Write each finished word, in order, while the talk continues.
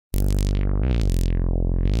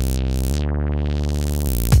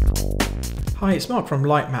Hi, it's Mark from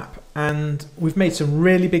Lightmap, and we've made some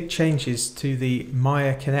really big changes to the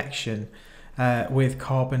Maya connection with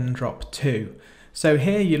Carbon Drop 2. So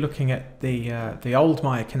here you're looking at the old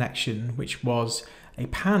Maya connection, which was a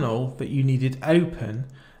panel that you needed open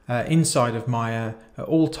inside of Maya at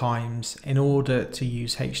all times in order to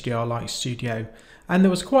use HDR Light Studio. And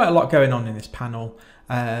there was quite a lot going on in this panel.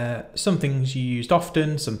 Some things you used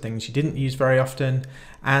often, some things you didn't use very often,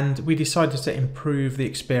 and we decided to improve the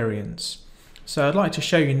experience. So I'd like to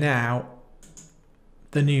show you now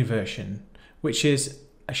the new version, which is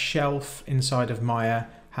a shelf inside of Maya,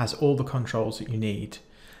 has all the controls that you need.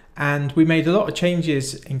 And we made a lot of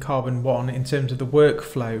changes in Carbon 1 in terms of the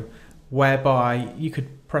workflow, whereby you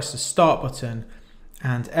could press the start button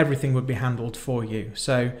and everything would be handled for you.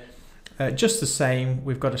 So just the same,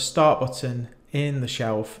 we've got a start button in the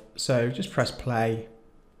shelf, so just press play.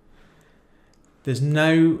 There's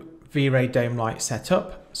no V-Ray dome light set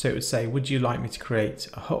up, so it would say, would you like me to create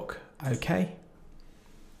a hook? Okay.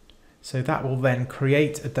 So that will then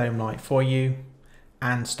create a dome light for you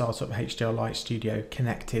and start up HDR Light Studio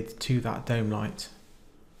connected to that dome light.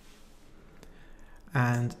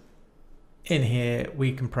 And in here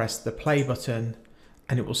we can press the play button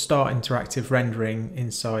and it will start interactive rendering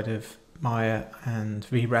inside of Maya and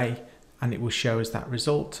V-Ray, and it will show us that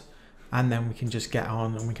result, and then we can just get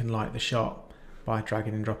on and we can light the shot by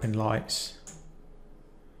dragging and dropping lights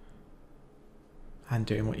and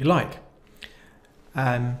doing what you like.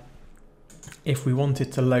 If we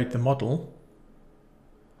wanted to load the model,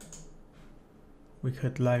 we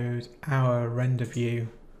could load our render view,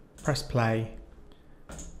 press play,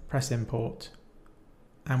 press import,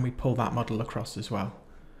 and we pull that model across as well.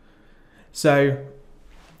 So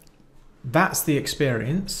that's the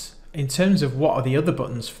experience. In terms of what are the other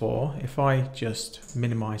buttons for, if I just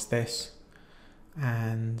minimize this,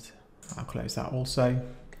 and I'll close that also.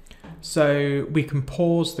 So we can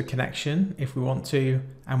pause the connection if we want to,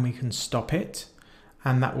 and we can stop it,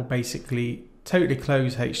 and that will basically totally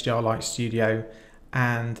close HDR Light Studio.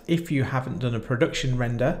 And if you haven't done a production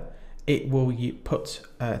render, it will put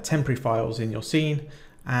temporary files in your scene,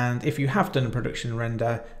 and if you have done a production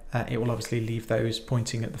render, it will obviously leave those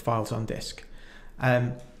pointing at the files on disk.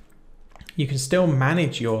 You can still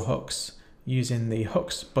manage your hooks using the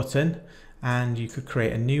hooks button, and you could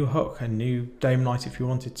create a new hook, a new dome light if you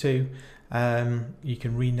wanted to. You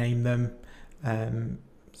can rename them,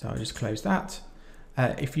 so I'll just close that.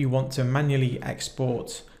 If you want to manually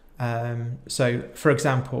export, so for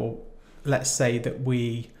example, let's say that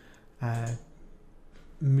we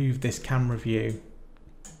move this camera view,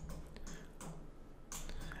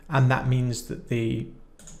 and that means that the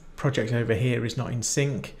project over here is not in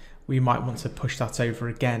sync. We might want to push that over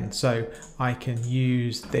again. So I can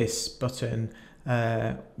use this button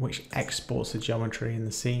which exports the geometry in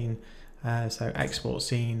the scene. So export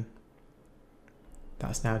scene,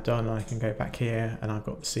 that's now done. I can go back here and I've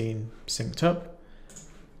got the scene synced up.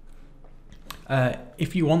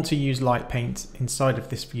 If you want to use light paint inside of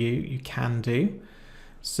this view, you can do.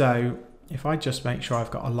 So if I just make sure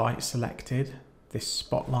I've got a light selected, this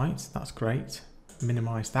spotlight, that's great.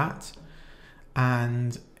 Minimize that.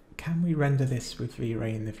 And can we render this with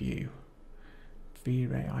V-Ray in the view?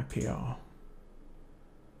 V-Ray IPR.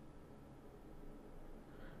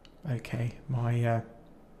 Okay, my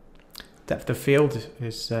depth of field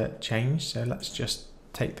is changed, so let's just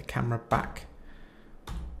take the camera back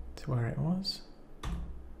to where it was.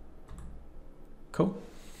 Cool.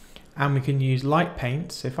 And we can use light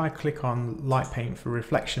paint. So if I click on light paint for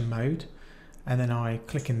reflection mode, and then I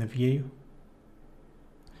click in the view,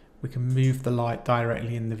 we can move the light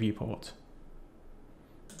directly in the viewport.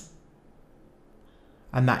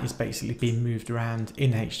 And that is basically being moved around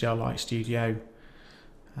in HDR Light Studio.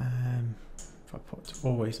 If I put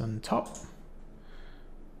always on top,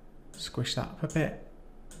 squish that up a bit,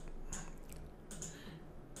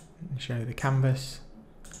 and show the canvas,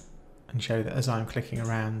 and show that as I'm clicking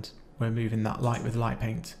around, we're moving that light with light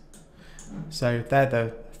paint. So they're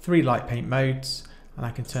the 3 light paint modes, and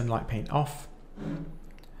I can turn light paint off.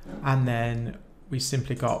 And then we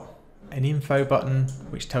simply got an info button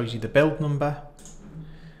which tells you the build number,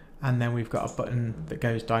 and then we've got a button that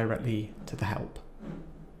goes directly to the help.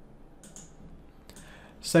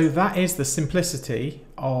 So that is the simplicity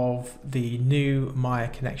of the new Maya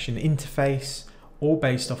connection interface, all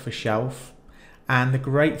based off a shelf. And the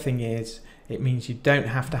great thing is it means you don't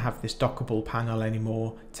have to have this dockable panel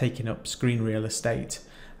anymore taking up screen real estate,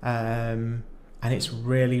 and it's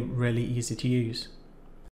really, really easy to use.